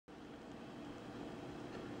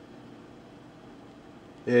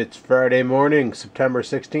It's Friday morning, September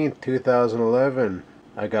 16th, 2011.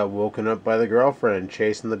 I got woken up by the girlfriend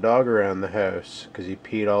chasing the dog around the house because he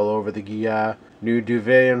peed all over the new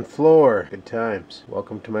duvet and floor. Good times.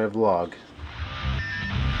 Welcome to my vlog.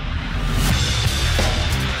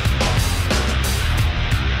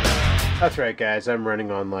 That's right, guys. I'm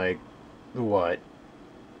running on like, what,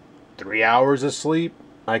 3 hours of sleep?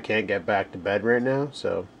 I can't get back to bed right now,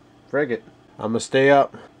 so frig it. I'm gonna stay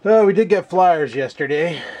up. Oh, we did get flyers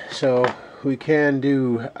yesterday, so we can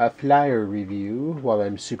do a flyer review while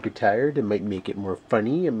I'm super tired. It might make it more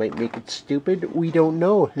funny, it might make it stupid, we don't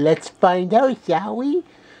know. Let's find out, shall we?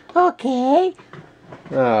 Okay.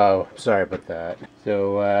 Oh, sorry about that.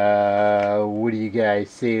 So, what do you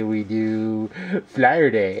guys say we do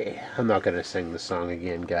Flyer Day? I'm not gonna sing the song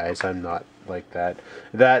again, guys. I'm not like that.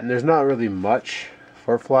 And there's not really much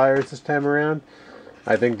for flyers this time around.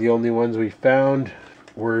 I think the only ones we found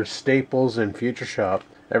were Staples and Future Shop.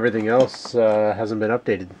 Everything else hasn't been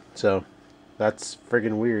updated, so that's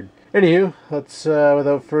friggin' weird. Anywho, let's,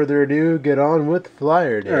 without further ado, get on with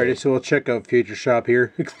Flyer Day. Alrighty, so we'll check out Future Shop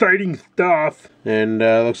here. Exciting stuff! And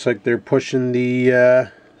looks like they're pushing the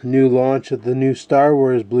new launch of the new Star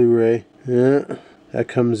Wars Blu-ray. Yeah, that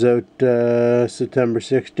comes out September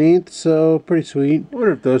 16th, so pretty sweet. I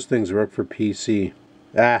wonder if those things work for PC.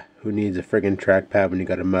 Ah, who needs a friggin' trackpad when you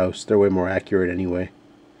got a mouse? They're way more accurate anyway.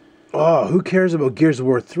 Oh, who cares about Gears of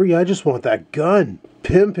War 3? I just want that gun.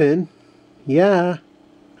 Pimpin'. Yeah.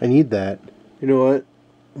 I need that. You know what?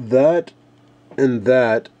 That and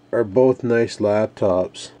that are both nice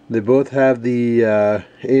laptops. They both have the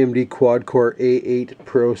AMD quad-core A8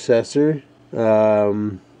 processor.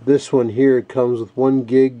 This one here comes with 1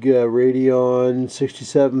 gig Radeon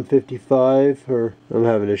 6755. Or I'm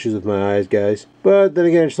having issues with my eyes, guys. But then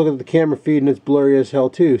again, I just look at the camera feed and it's blurry as hell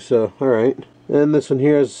too. So, alright. And this one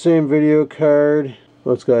here has the same video card.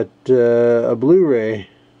 Well, it's got a Blu-ray.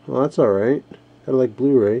 Well, that's alright. I like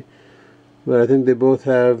Blu-ray, but I think they both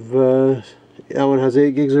have, that one has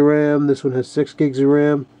 8 gigs of RAM, this one has 6 gigs of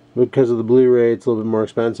RAM. Because of the Blu-ray, it's a little bit more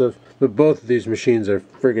expensive. But both of these machines are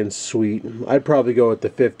friggin' sweet. I'd probably go with the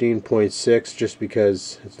 15.6 just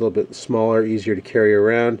because it's a little bit smaller, easier to carry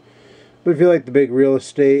around. But if you like the big real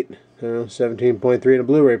estate, 17.3 and a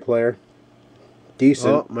Blu-ray player,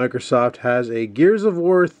 decent. Oh, Microsoft has a Gears of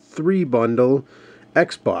War 3 bundle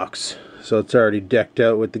Xbox. So it's already decked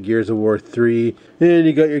out with the Gears of War 3. And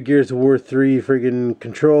you got your Gears of War 3 friggin'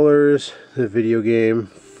 controllers. The video game.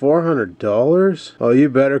 $400? Oh, you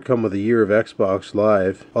better come with a year of Xbox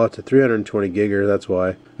Live. Oh, it's a 320 gigger, that's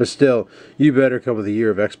why. But still, you better come with a year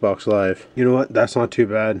of Xbox Live. You know what? That's not too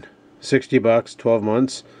bad. 60 bucks, 12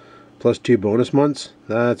 months, plus 2 bonus months.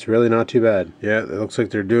 That's really not too bad. Yeah, it looks like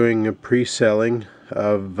they're doing a pre-selling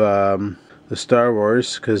of the Star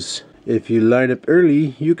Wars, because if you line up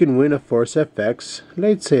early, you can win a Force FX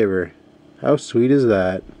lightsaber. How sweet is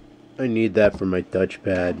that? I need that for my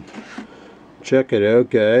touchpad. Check it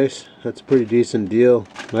out, guys. That's a pretty decent deal.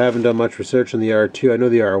 I haven't done much research on the R2. I know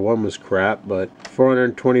the R1 was crap, but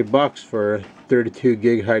 420 bucks for a 32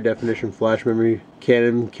 gig high definition flash memory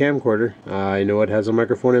Canon camcorder. I know it has a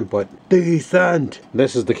microphone input. Decent!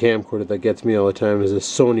 This is the camcorder that gets me all the time, is a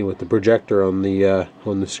Sony with the projector on the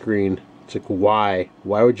screen. It's like, why?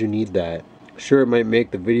 Why would you need that? Sure, it might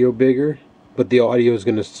make the video bigger, but the audio is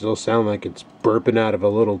going to still sound like it's burping out of a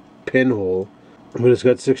little pinhole. But it's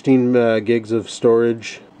got 16 gigs of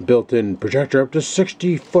storage, built-in projector, up to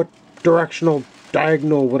 60-foot directional,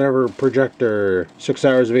 diagonal, whatever projector. 6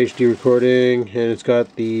 hours of HD recording, and it's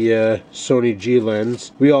got the Sony G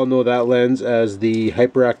lens. We all know that lens as the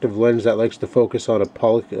hyperactive lens that likes to focus on a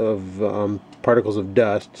polyp of particles of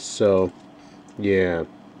dust, so yeah.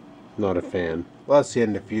 Not a fan. Well, that's the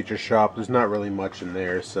end of Future Shop. There's not really much in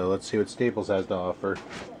there, so let's see what Staples has to offer.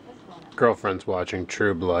 Girlfriend's watching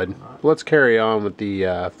True Blood. Let's carry on with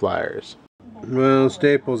the flyers. Well,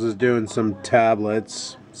 Staples is doing some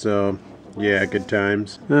tablets, so yeah, good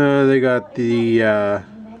times. They got the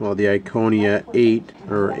well, the Iconia 8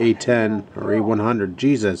 or A10 or A100,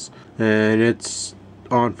 Jesus, and it's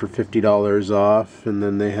on for $50 off. And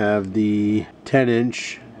then they have the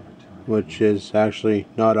 10-inch. Which is actually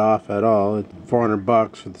not off at all. It's 400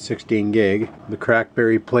 bucks for the 16 gig. The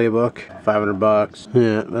Crackberry Playbook, 500 bucks.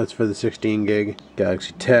 Yeah, that's for the 16 gig.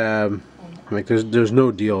 Galaxy Tab. Like there's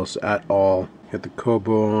no deals at all. Got the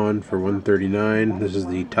Kobo on for $139. This is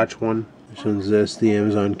the touch one. This one's the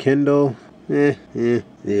Amazon Kindle. Oh yeah,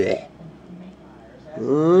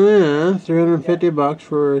 350 bucks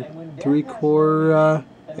for a 3-core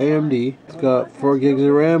AMD. It's got 4 gigs of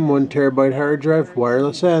RAM, 1 terabyte hard drive,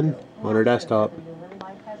 wireless N. On our desktop.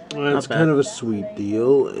 Well, that's kind of a sweet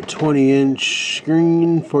deal. A 20-inch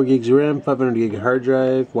screen, 4 gigs of RAM, 500 gig hard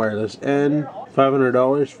drive, wireless N,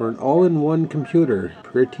 $500 for an all-in-one computer.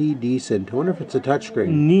 Pretty decent. I wonder if it's a touchscreen.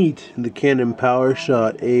 Neat. The Canon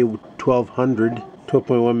PowerShot A1200, 12.1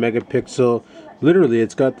 megapixel. Literally,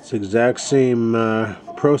 it's got this exact same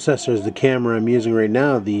processor as the camera I'm using right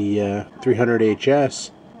now, the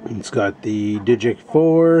 300HS. It's got the Digic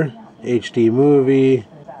 4, HD movie,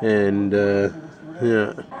 and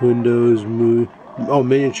yeah, Windows movie. Oh,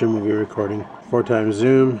 miniature movie recording. 4x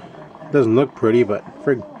zoom. Doesn't look pretty, but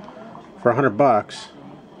frig, for $100,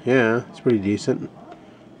 yeah, it's pretty decent.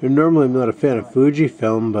 Normally I'm not a fan of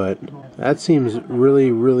Fujifilm, but that seems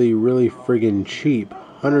really friggin' cheap.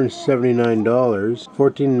 $179,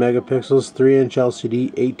 14 megapixels, 3-inch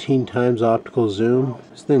LCD, 18 times optical zoom.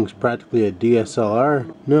 This thing's practically a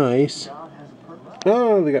DSLR. Nice.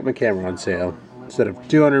 Oh, they got my camera on sale. Instead of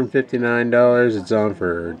 $259, it's on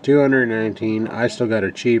for $219. I still got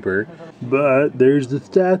it cheaper, but there's the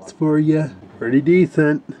stats for you. Pretty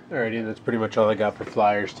decent. Alrighty, that's pretty much all I got for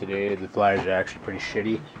flyers today. The flyers are actually pretty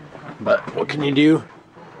shitty, but what can you do?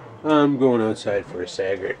 I'm going outside for a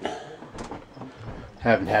cigarette.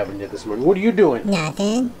 Haven't had one yet this morning. What are you doing?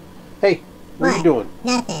 Nothing. Hey, what are you doing?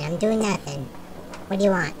 Nothing. I'm doing nothing. What do you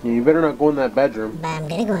want? You better not go in that bedroom. But I'm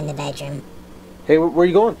gonna go in the bedroom. Hey, where are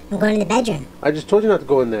you going? I'm going in the bedroom. I just told you not to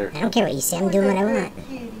go in there. I don't care what you say. I'm doing what I want.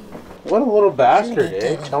 What a little bastard,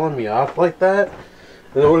 eh? Telling me off like that.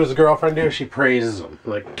 And then what does the girlfriend do? She praises him.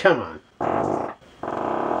 Like, come on.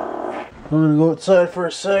 I'm gonna go outside for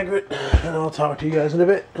a cigarette, and I'll talk to you guys in a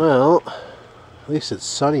bit. Well, at least it's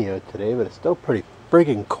sunny out today, but it's still pretty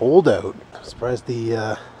freaking cold out. I'm surprised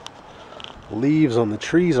the leaves on the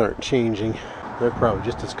trees aren't changing. They're probably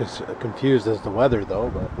just as confused as the weather, though,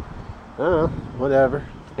 but I don't know.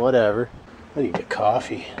 Whatever. I need a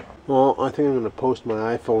coffee. Well, I think I'm going to post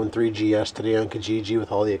my iPhone 3GS today on Kijiji with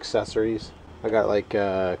all the accessories. I got like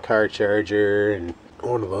a car charger and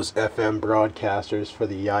one of those FM broadcasters for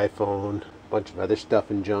the iPhone. A bunch of other stuff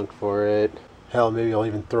and junk for it. Hell, maybe I'll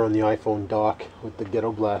even throw in the iPhone dock with the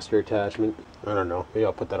Ghetto Blaster attachment. I don't know. Maybe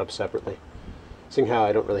I'll put that up separately. Seeing how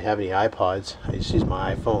I don't really have any iPods, I just use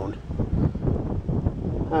my iPhone.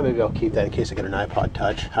 Maybe I'll keep that in case I get an iPod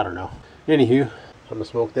Touch. I don't know. Anywho, I'm going to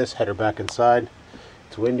smoke this, head her back inside.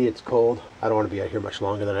 It's windy, it's cold. I don't want to be out here much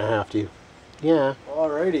longer than I have to. Yeah.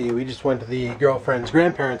 Alrighty, we just went to the girlfriend's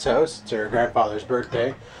grandparents' house. It's her grandfather's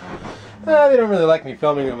birthday. They don't really like me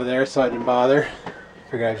filming over there, so I didn't bother.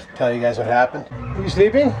 Figured I'd just tell you guys what happened. Are you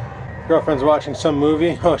sleeping? Girlfriend's watching some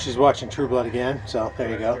movie. Oh, she's watching True Blood again, so there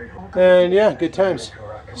you go. And yeah, good times.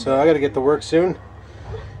 So I gotta get to work soon.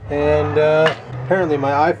 And apparently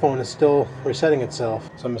my iPhone is still resetting itself.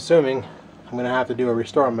 So I'm assuming I'm gonna have to do a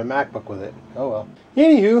restore on my MacBook with it. Oh well.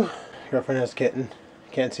 Anywho, girlfriend has a kitten.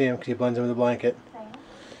 Can't see him because he blends in with the blanket.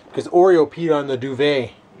 Because Oreo peed on the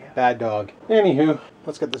duvet. Bad dog. Anywho,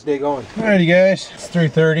 let's get this day going. Alrighty guys, it's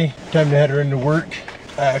 3:30. Time to head her into work.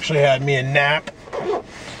 I actually had me a nap.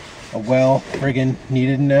 A well friggin'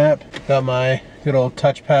 needed nap. Got my good old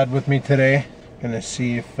touchpad with me today. Gonna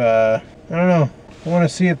see if, I don't know. I want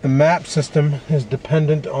to see if the map system is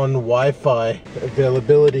dependent on Wi-Fi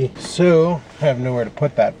availability. So, I have nowhere to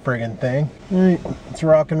put that friggin' thing. Alright, let's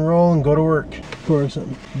rock and roll and go to work. Of course,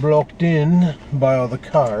 I'm blocked in by all the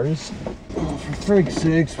cars. Oh, for frig's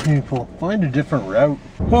sakes, people, find a different route.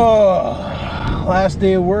 Oh, last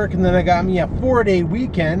day of work, and then I got me a 4-day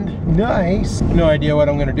weekend. Nice. No idea what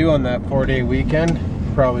I'm going to do on that 4-day weekend.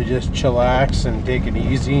 Probably just chillax and take it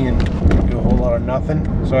easy and do a whole lot of nothing.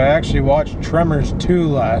 So I actually watched Tremors 2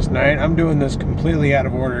 last night. I'm doing this completely out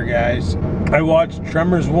of order, guys. I watched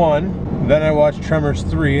Tremors 1, then I watched Tremors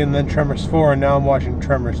 3, and then Tremors 4, and now I'm watching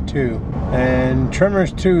Tremors 2. And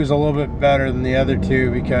Tremors 2 is a little bit better than the other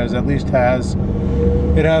two because at least it has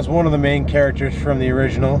one of the main characters from the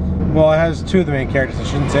original. Well, it has two of the main characters, I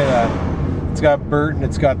shouldn't say that. It's got Bert and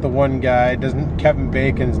it's got the one guy. Kevin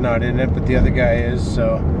Bacon's not in it, but the other guy is,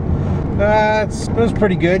 so it was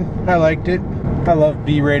pretty good. I liked it. I love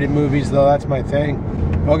B-rated movies though, that's my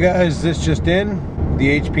thing. Well guys, this just in.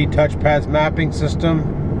 The HP Touchpad's mapping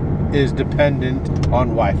system is dependent on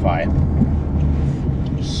Wi-Fi.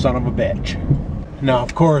 Son of a bitch. Now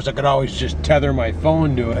of course I could always just tether my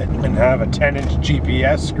phone to it and have a 10-inch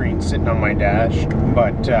GPS screen sitting on my dash,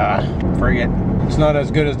 but frig it. It's not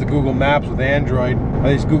as good as the Google Maps with Android. At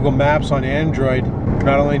least Google Maps on Android,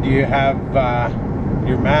 not only do you have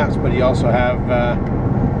your maps, but you also have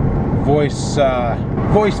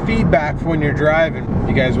voice feedback for when you're driving.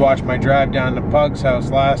 You guys watched my drive down to Pug's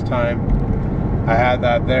house last time. I had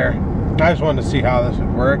that there. I just wanted to see how this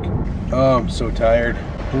would work. Oh, I'm so tired.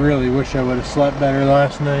 Really wish I would have slept better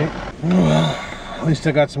last night. Well, at least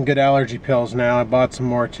I got some good allergy pills now. I bought some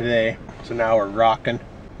more today. So now we're rocking.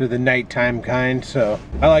 They're the nighttime kind, so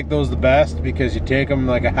I like those the best because you take them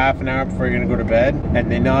like a half an hour before you're gonna go to bed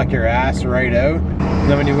and they knock your ass right out. And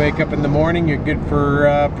then when you wake up in the morning, you're good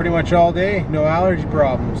for pretty much all day. No allergy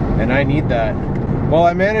problems, and I need that. Well,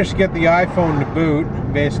 I managed to get the iPhone to boot.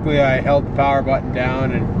 Basically, I held the power button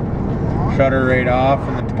down and shut her right off,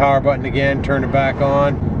 and then the power button again, turned it back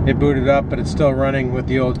on. It booted up, but it's still running with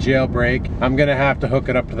the old jailbreak. I'm gonna have to hook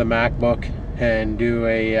it up to the MacBook and do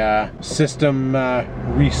a system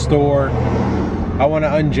restore. I want to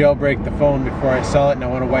unjailbreak the phone before I sell it, and I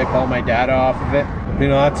want to wipe all my data off of it. You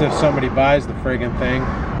know, that's if somebody buys the friggin' thing.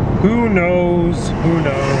 Who knows? Who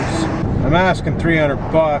knows? I'm asking 300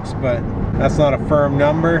 bucks, but that's not a firm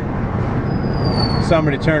number.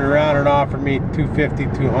 Somebody turned around and offered me 250,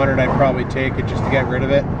 200, I'd probably take it just to get rid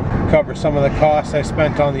of it. Cover some of the costs I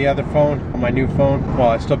spent on the other phone, on my new phone. Well,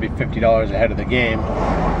 I'd still be $50 ahead of the game.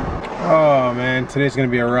 Oh man, today's gonna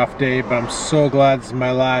be a rough day, but I'm so glad this is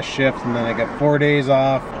my last shift, and then I got 4 days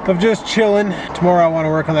off of just chilling. Tomorrow I want to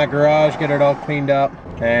work on that garage, get it all cleaned up,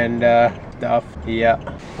 and stuff. Yeah,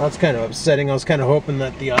 that's kind of upsetting. I was kind of hoping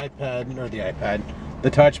that the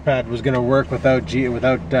touchpad was gonna work without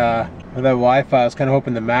Wi-Fi. I was kind of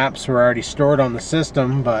hoping the maps were already stored on the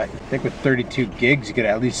system, but I think with 32 gigs you could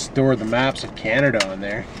at least store the maps of Canada on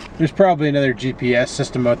there. There's probably another GPS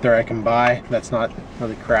system out there I can buy that's not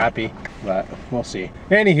really crappy, but we'll see.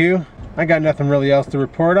 Anywho, I got nothing really else to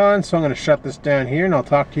report on, so I'm gonna shut this down here and I'll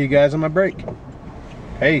talk to you guys on my break.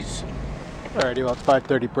 Peace. Alrighty, well, it's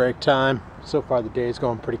 5:30 break time. So far the day is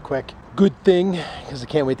going pretty quick. Good thing, because I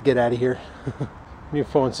can't wait to get out of here. New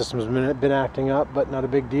phone system's been acting up, but not a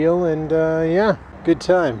big deal, and yeah, good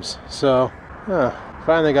times. So,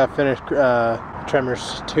 finally got finished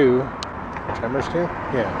Tremors 2. Tremors 2?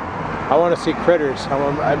 Yeah. I want to see Critters,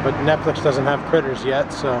 but Netflix doesn't have Critters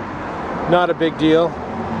yet, so not a big deal.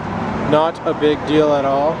 Not a big deal at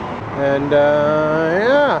all. And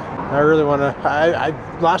yeah, I really want to.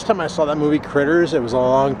 Last time I saw that movie Critters, it was a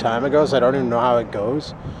long time ago, so I don't even know how it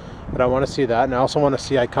goes. But I want to see that, and I also want to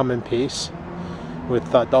see I Come in Peace with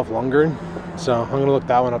Dolph Lundgren, so I'm gonna look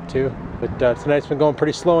that one up too. But tonight's been going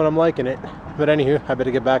pretty slow and I'm liking it. But anywho, I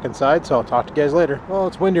better get back inside, so I'll talk to you guys later. Well,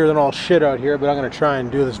 it's windier than all shit out here, but I'm gonna try and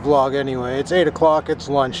do this vlog anyway. It's 8 o'clock, it's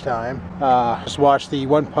lunchtime. Just watched the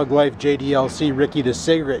One Pug Life JDLC Ricky the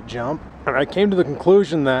Cigarette jump, and I came to the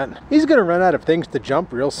conclusion that he's gonna run out of things to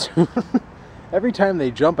jump real soon. Every time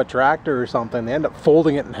they jump a tractor or something, they end up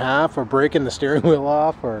folding it in half or breaking the steering wheel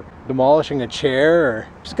off or demolishing a chair. Or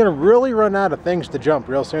he's gonna really run out of things to jump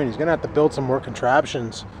real soon. He's gonna have to build some more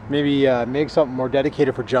contraptions. Maybe make something more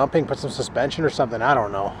dedicated for jumping, put some suspension or something. I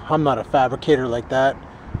don't know. I'm not a fabricator like that.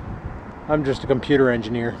 I'm just a computer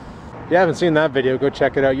engineer. If you haven't seen that video, go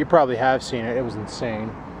check it out. You probably have seen it. It was insane.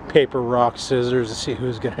 Paper, rock, scissors to see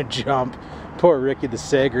who's gonna jump. Poor Ricky the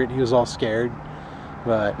Cigarette, he was all scared.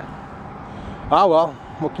 But ah well,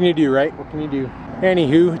 what can you do, right? What can you do?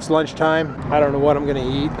 Anywho, it's lunchtime. I don't know what I'm gonna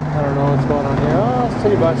eat. I don't know what's going on here. Oh,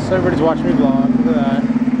 city bus. Everybody's watching me vlog. Look at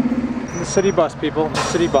that. The city bus, people. The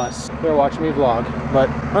city bus. They're watching me vlog. But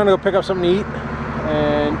I'm gonna go pick up something to eat,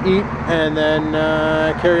 and then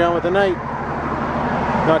carry on with the night.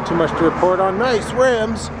 Not too much to report on. Nice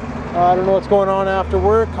rims. I don't know what's going on after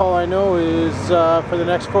work. All I know is for the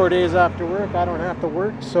next 4 days after work, I don't have to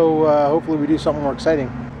work. So hopefully we do something more exciting.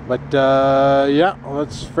 But yeah,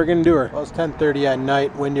 let's friggin' do her. Well, it's 10:30 at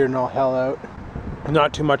night, windier than all hell out.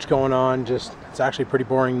 Not too much going on, just it's actually a pretty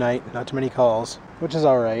boring night. Not too many calls, which is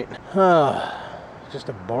alright. Just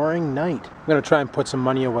a boring night. I'm gonna try and put some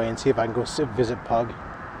money away and see if I can go visit Pug.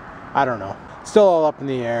 I don't know. It's still all up in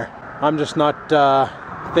the air. I'm just not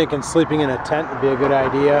thinking sleeping in a tent would be a good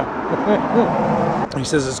idea. He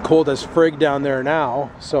says it's cold as frig down there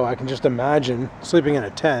now, so I can just imagine sleeping in a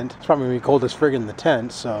tent. It's probably gonna be cold as frig in the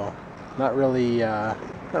tent, so not really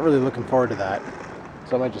looking forward to that.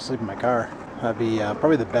 So I might just sleep in my car. That'd be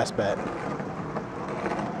probably the best bet.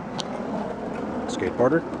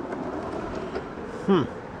 Skateboarder.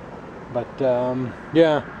 But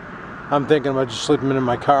yeah, I'm thinking about just sleeping in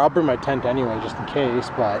my car. I'll bring my tent anyway, just in case.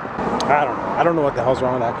 But I don't know. I don't know what the hell's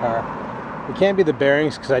wrong with that car. It can't be the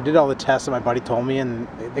bearings, because I did all the tests that my buddy told me, and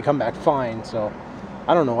they come back fine. So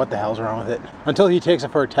I don't know what the hell's wrong with it. Until he takes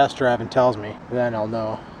it for a test drive and tells me, then I'll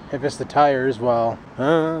know. If it's the tires, well,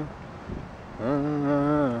 I'm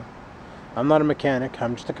not a mechanic.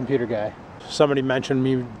 I'm just a computer guy. Somebody mentioned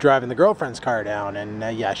me driving the girlfriend's car down, and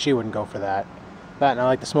yeah, she wouldn't go for that. And I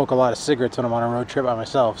like to smoke a lot of cigarettes when I'm on a road trip by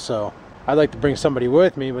myself, so I'd like to bring somebody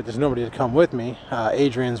with me, but there's nobody to come with me.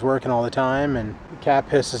 Adrian's working all the time, and Cat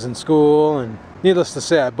Piss is in school, and needless to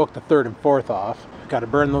say, I booked the 3rd and 4th off. Got to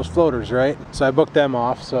burn those floaters, right? So I booked them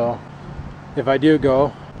off, so if I do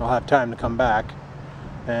go, I'll have time to come back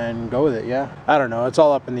and go with it, yeah. I don't know, it's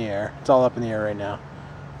all up in the air. It's all up in the air right now.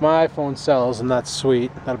 If my iPhone sells, and that's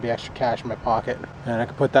sweet. That'll be extra cash in my pocket, and I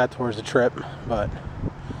can put that towards the trip, but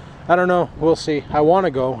I don't know, we'll see. I want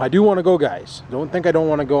to go. I do want to go, guys. Don't think I don't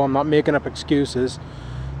want to go. I'm not making up excuses.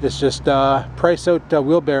 It's just price out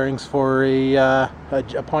wheel bearings for a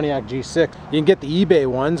Pontiac G6. You can get the eBay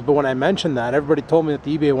ones, but when I mentioned that, everybody told me that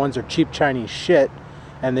the eBay ones are cheap Chinese shit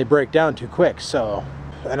and they break down too quick. So,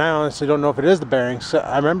 and I honestly don't know if it is the bearings.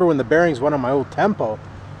 I remember when the bearings went on my old Tempo,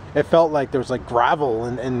 it felt like there was like gravel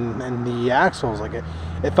in the axles. Like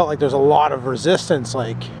it felt like there's a lot of resistance.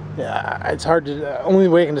 Like, yeah, it's hard to, only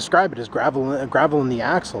way I can describe it is gravel in the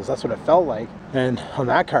axles. That's what it felt like. And on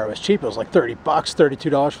that car it was cheap. It was like 30 bucks,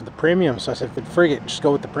 $32 for the premium. So I said, frig it, just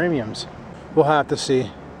go with the premiums. We'll have to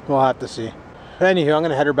see. We'll have to see. Anywho, I'm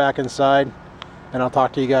gonna head her back inside, and I'll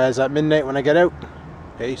talk to you guys at midnight when I get out.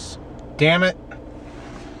 Peace. Damn it.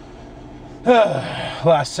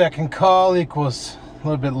 Last second call equals a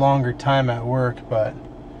little bit longer time at work, but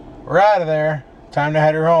we're out of there. Time to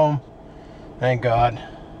head her home. Thank God.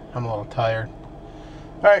 I'm a little tired.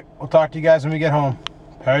 Alright, we'll talk to you guys when we get home.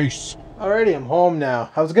 Peace. Alrighty, I'm home now.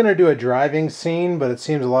 I was gonna do a driving scene, but it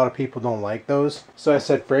seems a lot of people don't like those. So I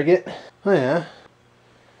said, frig it. Oh yeah.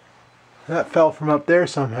 That fell from up there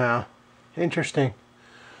somehow. Interesting.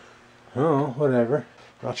 Oh, whatever.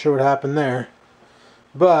 Not sure what happened there.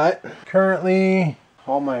 But currently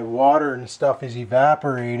all my water and stuff is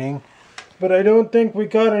evaporating. But I don't think we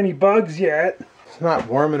got any bugs yet. It's not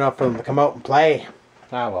warm enough for them to come out and play.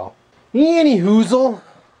 Ah well. Any hoozle.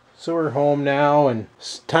 So we're home now and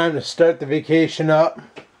it's time to start the vacation up.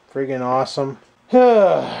 Friggin' awesome.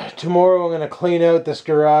 Tomorrow I'm going to clean out this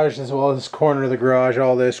garage as well as this corner of the garage.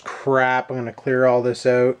 All this crap. I'm going to clear all this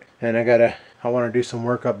out. And I want to do some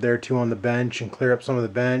work up there too on the bench and clear up some of the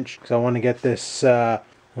bench. Because I want to get this, well,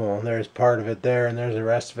 there's part of it there and there's the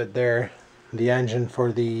rest of it there. The engine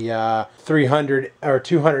for the 300 or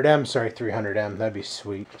 200M, sorry, 300M, that'd be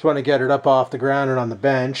sweet. Just want to get it up off the ground and on the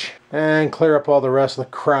bench and clear up all the rest of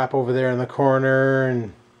the crap over there in the corner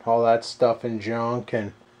and all that stuff and junk.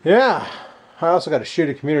 And yeah, I also got to shoot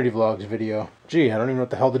a community vlogs video. Gee, I don't even know what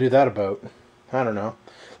the hell to do that about. I don't know.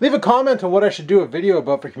 Leave a comment on what I should do a video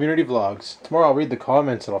about for community vlogs. Tomorrow I'll read the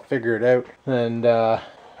comments and I'll figure it out. And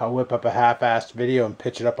I'll whip up a half-assed video and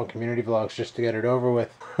pitch it up on community vlogs just to get it over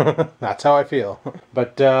with. That's how I feel.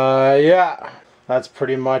 But yeah, that's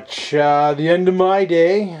pretty much the end of my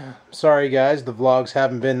day. Sorry guys, the vlogs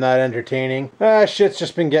haven't been that entertaining. Shit's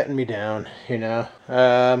just been getting me down, you know.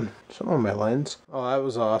 Something on my lens. Oh, that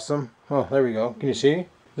was awesome. Oh, there we go. Can you see? Is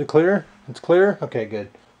it clear? It's clear? Okay, good.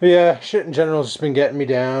 But yeah, shit in general has just been getting me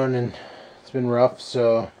down and it's been rough,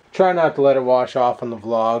 so try not to let it wash off on the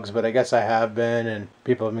vlogs, but I guess I have been, and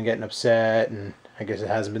people have been getting upset, and I guess it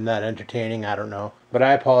hasn't been that entertaining, I don't know. But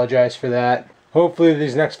I apologize for that. Hopefully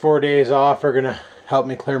these next 4 days off are gonna help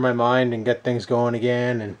me clear my mind and get things going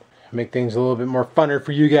again, and make things a little bit more funner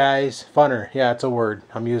for you guys. Funner, yeah, it's a word,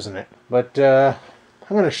 I'm using it. But I'm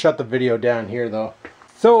gonna shut the video down here though.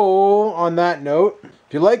 So, on that note,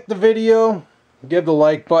 if you liked the video, give the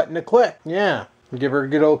like button a click, yeah. Give her a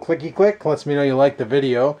good old clicky click, lets me know you like the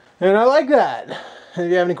video. And I like that.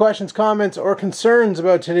 If you have any questions, comments, or concerns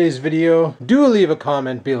about today's video, do leave a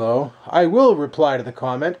comment below. I will reply to the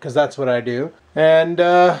comment, because that's what I do. And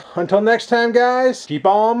until next time, guys, keep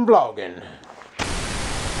on vlogging.